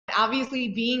obviously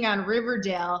being on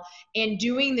Riverdale and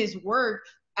doing this work,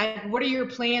 what are your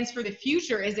plans for the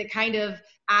future? Is it kind of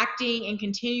acting and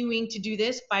continuing to do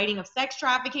this, fighting of sex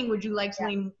trafficking? Would you like to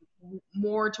lean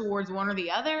more towards one or the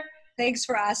other? Thanks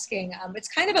for asking. It's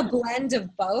kind of a blend of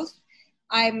both.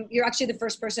 You're actually the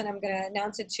first person I'm going to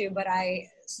announce it to, but I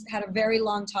had a very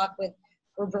long talk with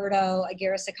Roberto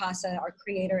Aguirre-Sacasa, our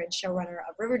creator and showrunner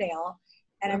of Riverdale.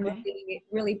 And I'm really,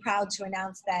 really proud to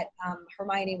announce that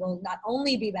Hermione will not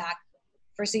only be back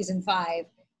for season 5,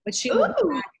 but she will be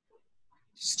back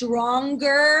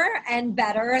stronger and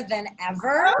better than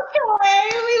ever. Okay,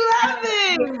 we love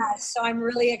it. Yeah, so I'm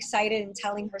really excited in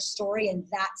telling her story and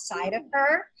that side of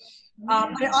her.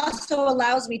 But it also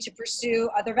allows me to pursue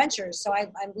other ventures. So I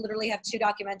literally have 2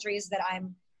 documentaries that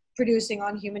I'm producing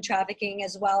on human trafficking,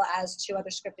 as well as 2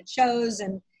 other scripted shows,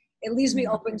 and it leaves me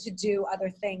open to do other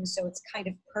things. So it's kind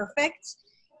of perfect.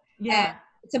 Yeah, and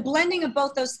it's a blending of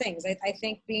both those things. I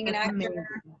think being an actor,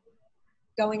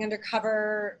 going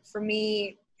undercover, for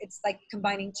me, it's like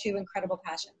combining 2 incredible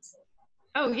passions.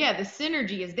 Oh yeah, the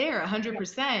synergy is there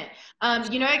 100%.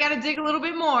 You know, I got to dig a little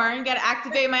bit more and got to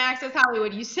activate my Access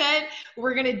Hollywood. You said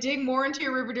we're going to dig more into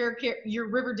your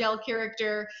Riverdale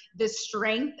character, the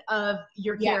strength of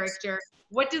your character.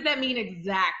 What does that mean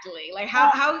exactly? Like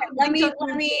how let me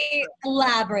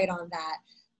elaborate on that,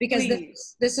 because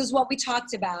this is what we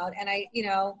talked about. And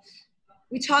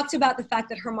we talked about the fact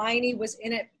that Hermione was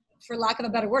in it, for lack of a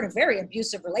better word, a very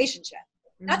abusive relationship.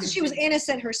 Not that she was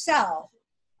innocent herself,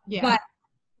 but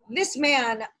this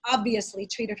man obviously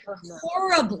treated her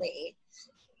horribly.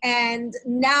 And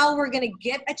now we're going to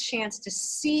get a chance to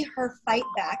see her fight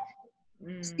back,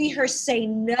 see her say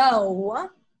no,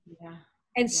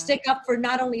 and stick up for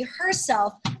not only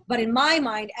herself, but in my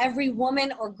mind, every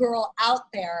woman or girl out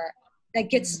there that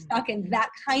gets stuck in that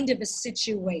kind of a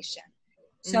situation.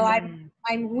 So I'm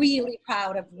really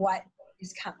proud of what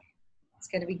is coming. It's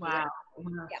going to be great.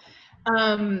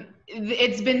 Yeah.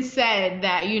 It's been said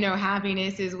that, you know,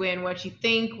 happiness is when what you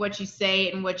think, what you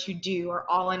say, and what you do are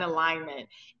all in alignment.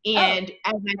 And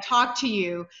as I talk to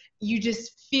you, you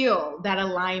just feel that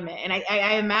alignment. And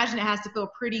I imagine it has to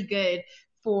feel pretty good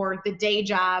for the day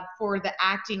job, for the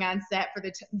acting on set, for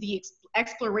the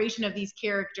exploration of these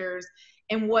characters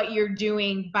and what you're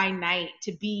doing by night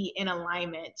to be in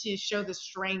alignment, to show the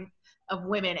strength of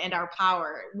women and our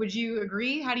power. Would you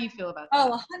agree? How do you feel about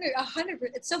that? 100%.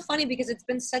 It's so funny because it's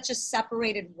been such a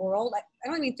separated world. I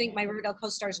don't even think my Riverdale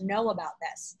co-stars know about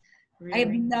this. Really? I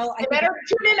have no. I better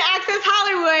tune in Access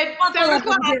Hollywood.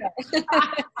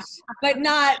 But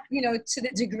not, to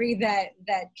the degree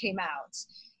that came out.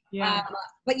 Yeah.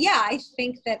 But yeah, I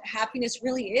think that happiness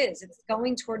really is. It's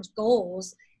going towards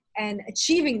goals and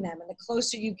achieving them. And the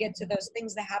closer you get to those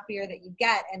things, the happier that you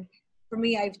get. And for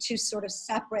me, I have 2 sort of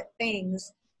separate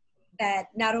things that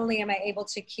not only am I able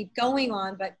to keep going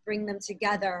on, but bring them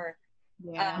together.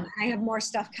 I have more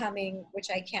stuff coming, which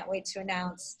I can't wait to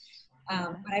announce.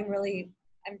 But I'm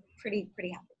pretty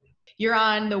happy. You're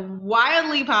on the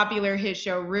wildly popular hit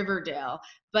show Riverdale,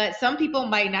 but some people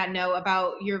might not know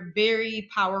about your very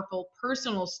powerful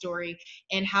personal story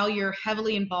and how you're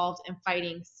heavily involved in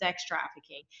fighting sex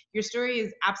trafficking. Your story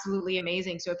is absolutely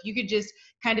amazing. So if you could just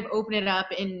kind of open it up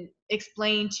and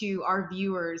explain to our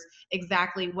viewers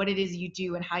exactly what it is you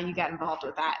do and how you got involved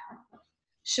with that.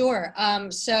 Sure.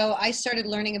 So I started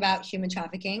learning about human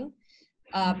trafficking,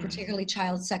 particularly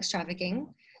child sex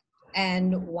trafficking,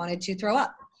 and wanted to throw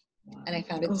up. And I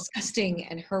found it disgusting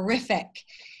and horrific.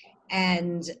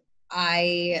 And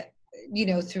I,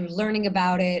 through learning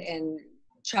about it and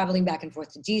traveling back and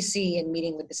forth to DC and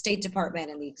meeting with the State Department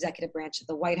and the executive branch of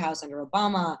the White House under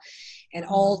Obama and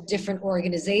all different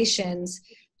organizations,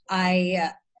 I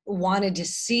wanted to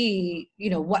see,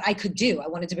 what I could do. I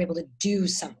wanted to be able to do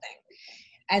something.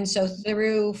 And so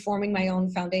through forming my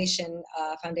own foundation,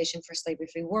 Foundation for a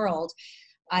Slavery-Free World,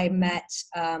 I met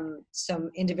some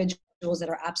individuals that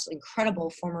are absolutely incredible,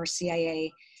 former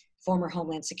CIA, former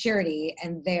Homeland Security,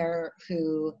 and they're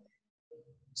who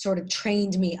sort of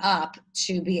trained me up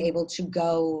to be able to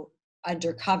go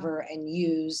undercover and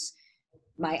use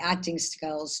my acting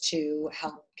skills to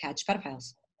help catch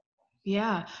pedophiles.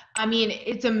 Yeah. I mean,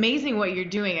 it's amazing what you're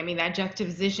doing. I mean, that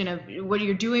juxtaposition of what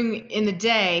you're doing in the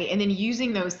day and then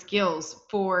using those skills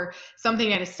for something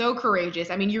that is so courageous.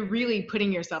 I mean, you're really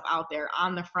putting yourself out there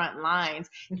on the front lines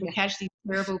to catch these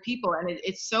terrible people. And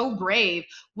it's so brave.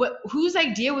 Whose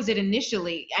idea was it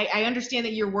initially? I understand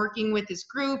that you're working with this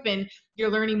group and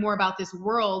you're learning more about this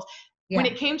world. Yeah. When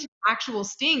it came to actual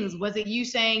stings, was it you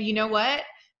saying, you know what,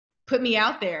 put me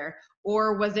out there?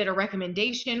 Or was it a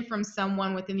recommendation from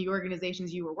someone within the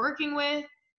organizations you were working with?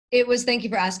 It was, thank you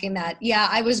for asking that. Yeah,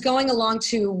 I was going along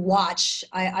to watch.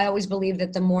 I always believe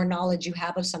that the more knowledge you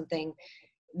have of something,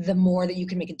 the more that you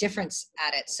can make a difference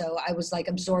at it. So I was like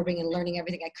absorbing and learning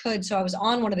everything I could. So I was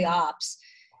on one of the ops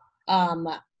on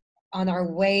our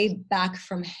way back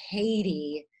from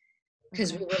Haiti,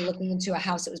 because we were looking into a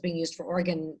house that was being used for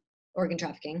organ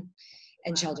trafficking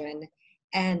and children.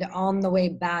 And on the way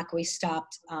back, we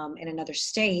stopped in another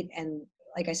state. And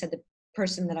like I said, the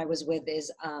person that I was with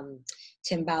is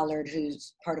Tim Ballard,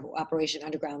 who's part of Operation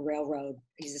Underground Railroad.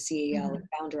 He's the CEO and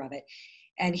founder of it.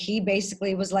 And he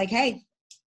basically was like, hey,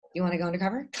 you want to go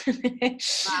undercover?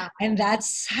 And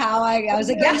that's how I was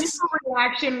like, yes. Initial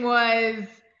reaction was,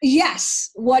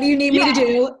 yes. What do you need me to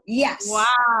do? Yes.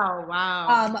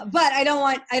 Wow. But I don't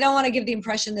want to give the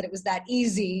impression that it was that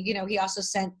easy. You know, he also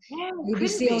sent Navy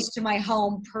SEALs to my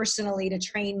home personally to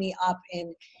train me up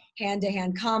in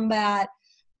hand-to-hand combat.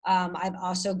 I've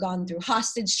also gone through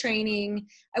hostage training.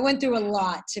 I went through a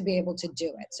lot to be able to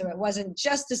do it. So it wasn't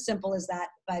just as simple as that,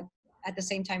 but at the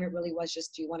same time, it really was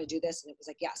just, do you want to do this? And it was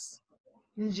like, yes.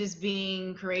 Just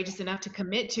being courageous enough to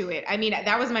commit to it. I mean,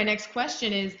 that was my next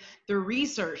question, is the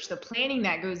research, the planning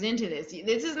that goes into this.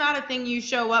 This is not a thing you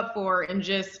show up for and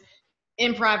just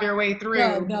improv your way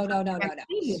through. No.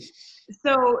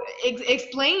 So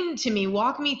explain to me,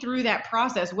 walk me through that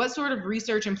process. What sort of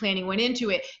research and planning went into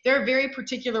it? There are very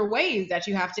particular ways that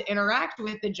you have to interact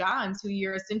with the Johns who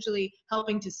you're essentially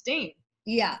helping to sting.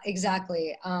 Yeah,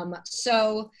 exactly.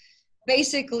 So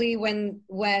basically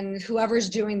when whoever's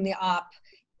doing the op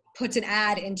puts an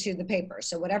ad into the paper.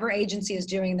 So whatever agency is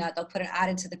doing that, they'll put an ad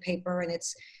into the paper and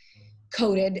it's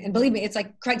coded. And believe me, it's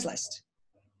like Craigslist.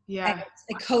 Yeah. And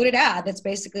it's a coded ad that's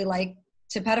basically like,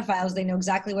 to pedophiles, they know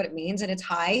exactly what it means. And it's,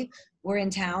 hi, we're in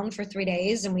town for 3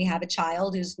 days and we have a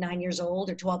child who's 9 years old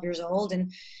or 12 years old.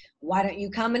 And why don't you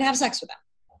come and have sex with them?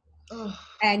 Ugh.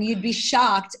 And you'd be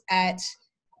shocked at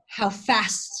how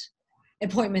fast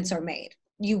appointments are made.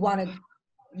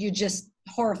 You're just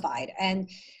horrified. And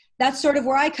that's sort of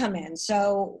where I come in.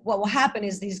 So what will happen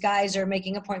is these guys are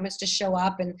making appointments to show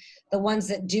up, and the ones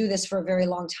that do this for a very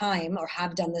long time or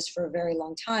have done this for a very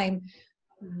long time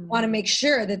want to make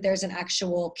sure that there's an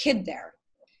actual kid there.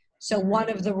 So one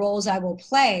of the roles I will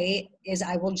play is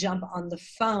I will jump on the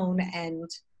phone and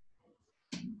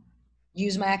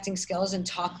use my acting skills and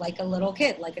talk like a little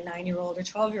kid, like a 9-year-old or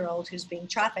 12-year-old who's being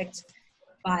trafficked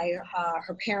by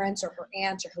her parents or her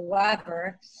aunt or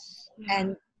whoever,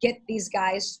 and get these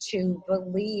guys to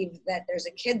believe that there's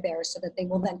a kid there so that they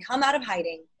will then come out of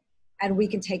hiding and we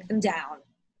can take them down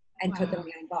and put them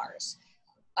behind bars.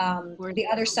 The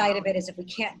other side of it is if we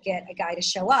can't get a guy to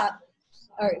show up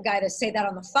or a guy to say that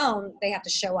on the phone, they have to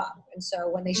show up. And so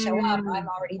when they show up, I'm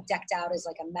already decked out as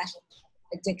like a meth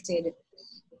addicted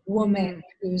woman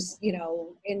who's, you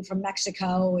know, in from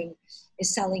Mexico and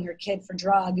is selling her kid for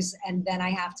drugs. And then I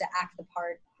have to act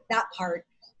that part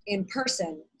in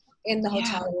person in the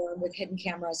hotel room with hidden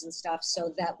cameras and stuff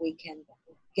so that we can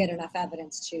get enough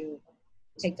evidence to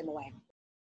take them away.